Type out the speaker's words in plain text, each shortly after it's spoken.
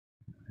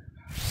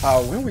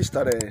When we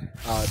started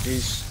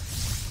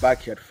this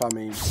backyard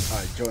farming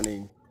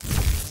journey,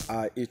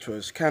 it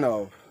was kind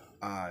of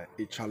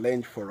a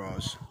challenge for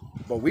us,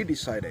 but we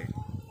decided.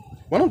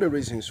 One of the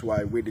reasons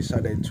why we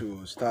decided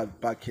to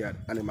start backyard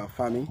animal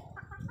farming,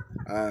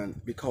 and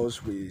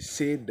because we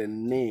see the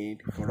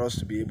need for us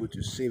to be able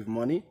to save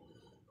money,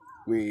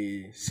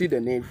 we see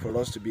the need for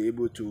us to be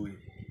able to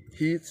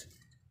eat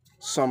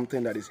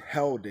something that is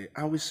healthy,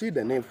 and we see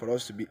the need for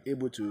us to be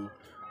able to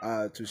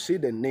see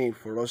the need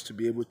for us to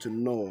be able to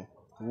know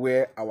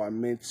where our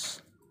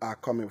mates are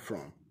coming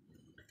from.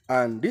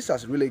 And this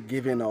has really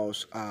given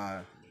us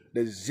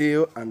the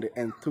zeal and the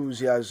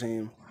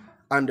enthusiasm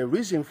and the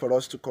reason for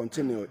us to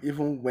continue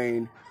even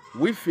when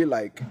we feel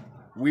like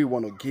we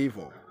want to give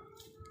up.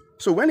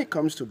 So when it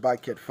comes to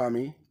backyard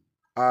farming,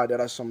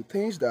 there are some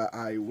things that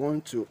I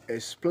want to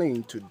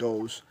explain to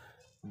those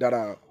that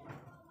are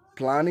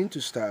planning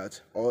to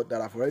start or that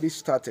have already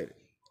started,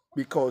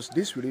 because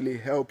this will really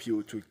help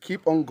you to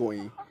keep on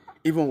going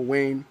even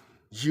when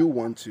you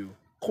want to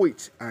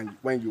quit and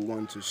when you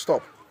want to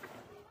stop.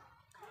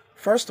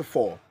 First of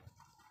all,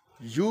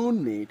 you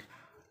need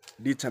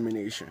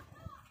determination.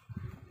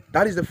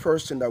 That is the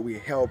first thing that will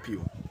help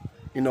you.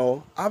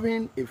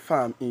 Having a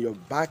farm in your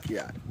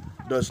backyard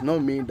does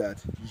not mean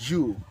that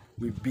you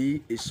will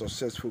be a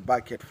successful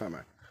backyard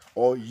farmer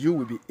or you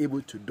will be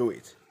able to do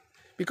it.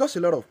 Because a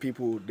lot of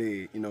people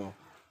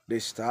they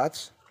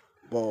start,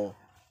 but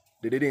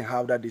they didn't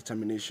have that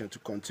determination to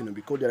continue,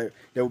 because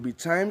there will be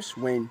times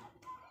when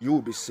you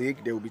will be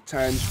sick, there will be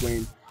times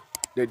when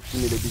the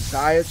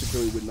desire to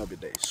do it will not be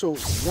there. So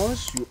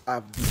once you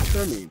are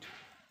determined,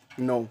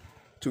 you know,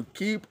 to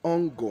keep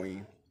on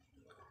going,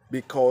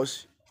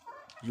 because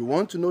you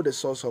want to know the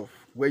source of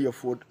where your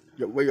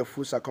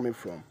foods are coming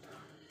from,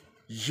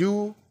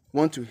 you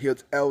want to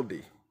eat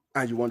healthy,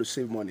 and you want to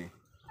save money.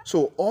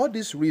 So all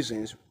these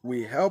reasons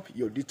will help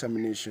your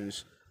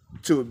determinations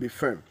to be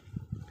firm.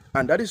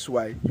 And that is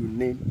why you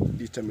need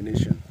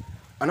determination.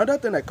 Another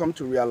thing I come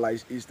to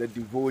realize is the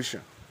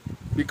devotion.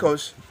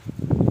 Because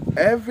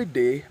every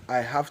day I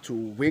have to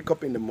wake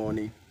up in the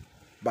morning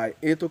by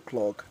 8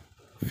 o'clock,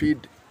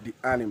 feed the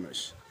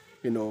animals,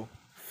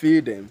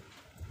 feed them,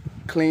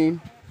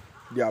 clean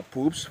their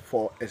poops.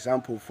 For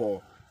example,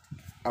 for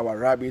our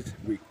rabbit,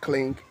 we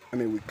clean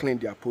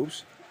their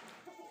poops,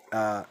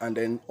 and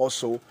then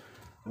also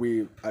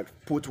we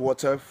put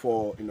water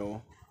for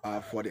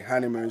the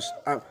animals.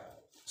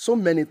 So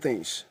many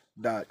things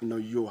that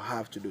you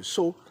have to do.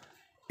 So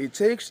it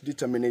takes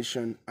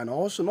determination, and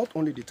also not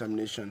only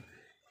determination.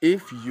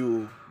 If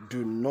you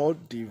do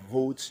not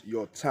devote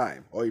your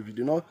time, or if you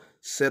do not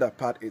set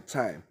apart a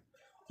time,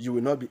 you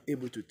will not be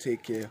able to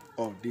take care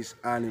of this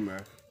animal,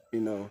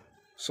 you know,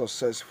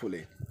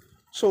 successfully.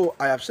 So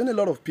I have seen a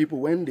lot of people,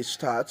 when they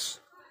start,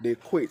 they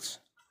quit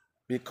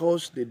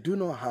because they do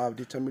not have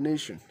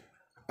determination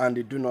and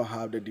they do not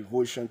have the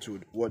devotion to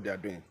what they are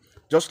doing.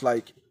 Just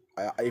like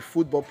a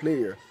football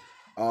player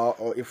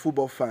or a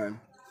football fan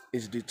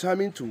is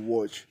determined to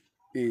watch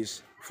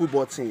his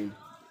football team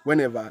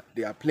whenever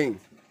they are playing.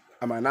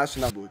 I'm an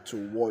Arsenal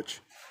to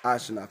watch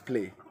Arsenal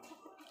play.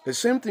 The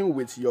same thing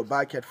with your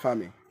backyard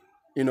farming.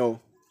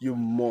 You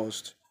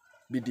must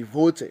be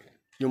devoted.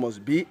 You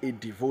must be a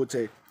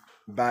devoted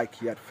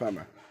backyard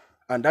farmer.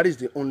 And that is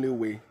the only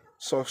way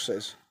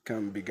success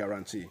can be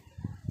guaranteed.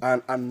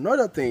 And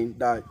another thing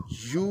that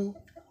you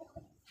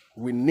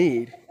will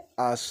need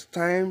as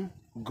time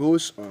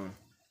goes on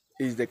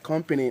is the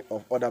company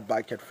of other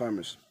backyard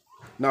farmers.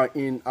 Now,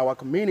 in our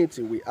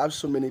community, we have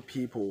so many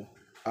people.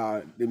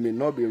 They may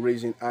not be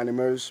raising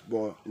animals,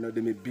 but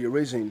they may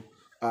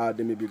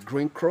be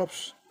growing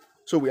crops.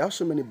 So we have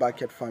so many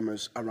backyard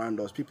farmers around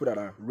us. People that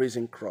are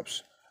raising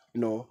crops.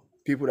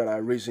 People that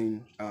are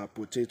raising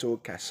potato,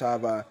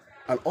 cassava,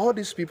 and all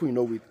these people.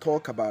 We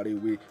talk about it.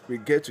 We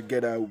get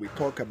together. We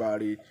talk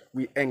about it.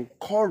 We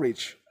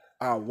encourage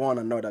one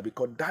another,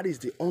 because that is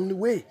the only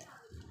way.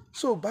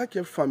 So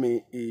backyard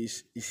farming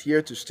is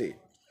here to stay.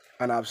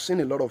 And I've seen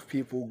a lot of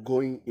people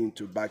going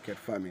into backyard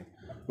farming.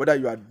 Whether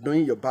you are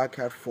doing your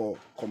backyard for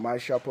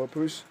commercial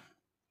purpose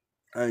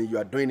and you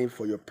are doing it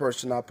for your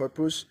personal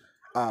purpose,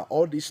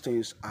 all these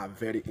things are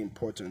very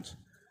important.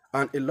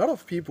 And a lot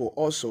of people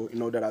also,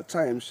 there are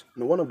times,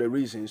 one of the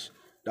reasons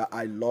that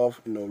I love,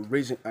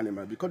 raising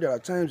animals, because there are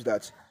times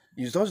that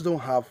you just don't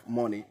have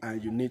money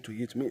and you need to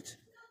eat meat.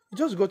 You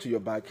just go to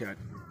your backyard.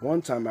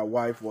 One time my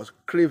wife was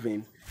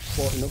craving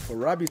for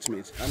rabbit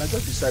meat, and I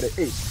just decided,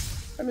 hey,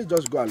 let me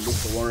just go and look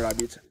for one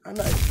rabbit, and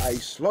I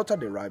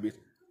slaughtered the rabbit,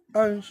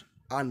 and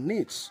her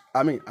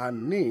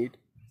need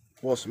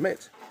was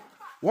met.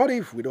 What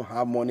if we don't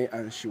have money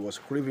and she was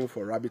craving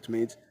for rabbit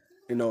meat?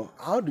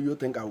 How do you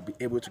think I will be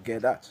able to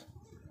get that?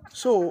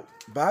 So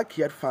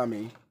backyard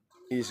farming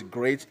is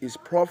great, is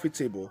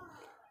profitable,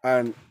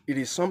 and it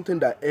is something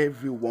that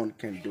everyone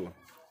can do.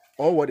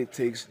 All what it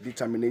takes,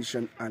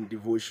 determination and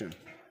devotion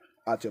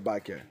at your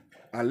backyard.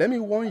 And let me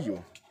warn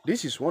you,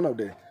 this is one of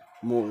the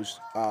most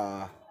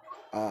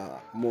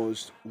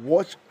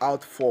watch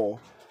out for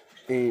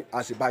in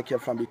as a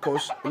backyard farm,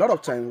 because a lot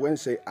of times when you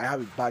say I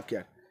have a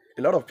backyard,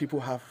 A lot of people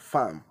have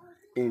farm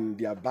in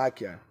their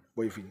backyard,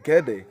 but if you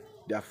get there,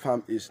 their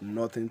farm is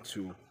nothing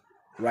to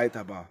write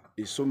about.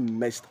 It's so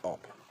messed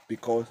up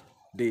because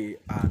they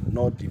are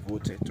not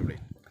devoted to it.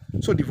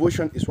 So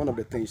devotion is one of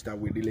the things that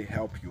will really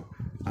help you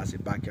as a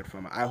backyard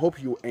farmer. I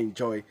hope you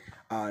enjoy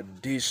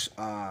this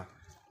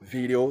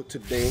video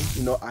today.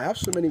 I have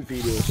so many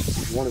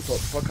videos. If you want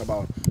to talk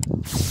about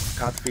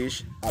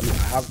catfish, I mean,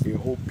 I have a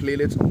whole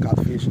playlist on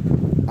catfish.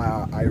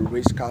 I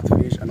raise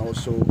catfish and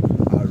also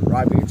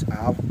rabbits. I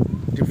have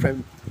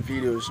different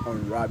videos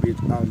on rabbit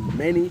and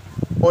many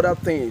other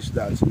things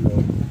that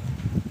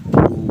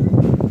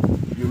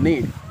you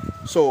need.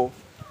 So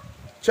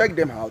check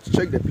them out,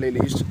 check the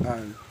playlist,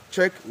 and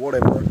check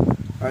whatever,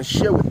 and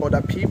share with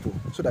other people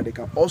so that they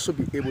can also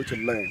be able to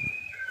learn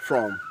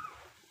from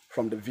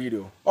the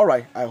video. All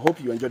right, I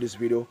hope you enjoyed this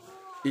video.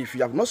 If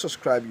you have not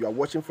subscribed, you are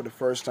watching for the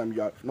first time,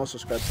 you have not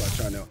subscribed to our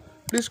channel,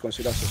 please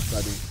consider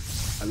subscribing.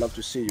 I love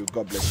to see you.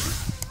 God bless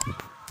you.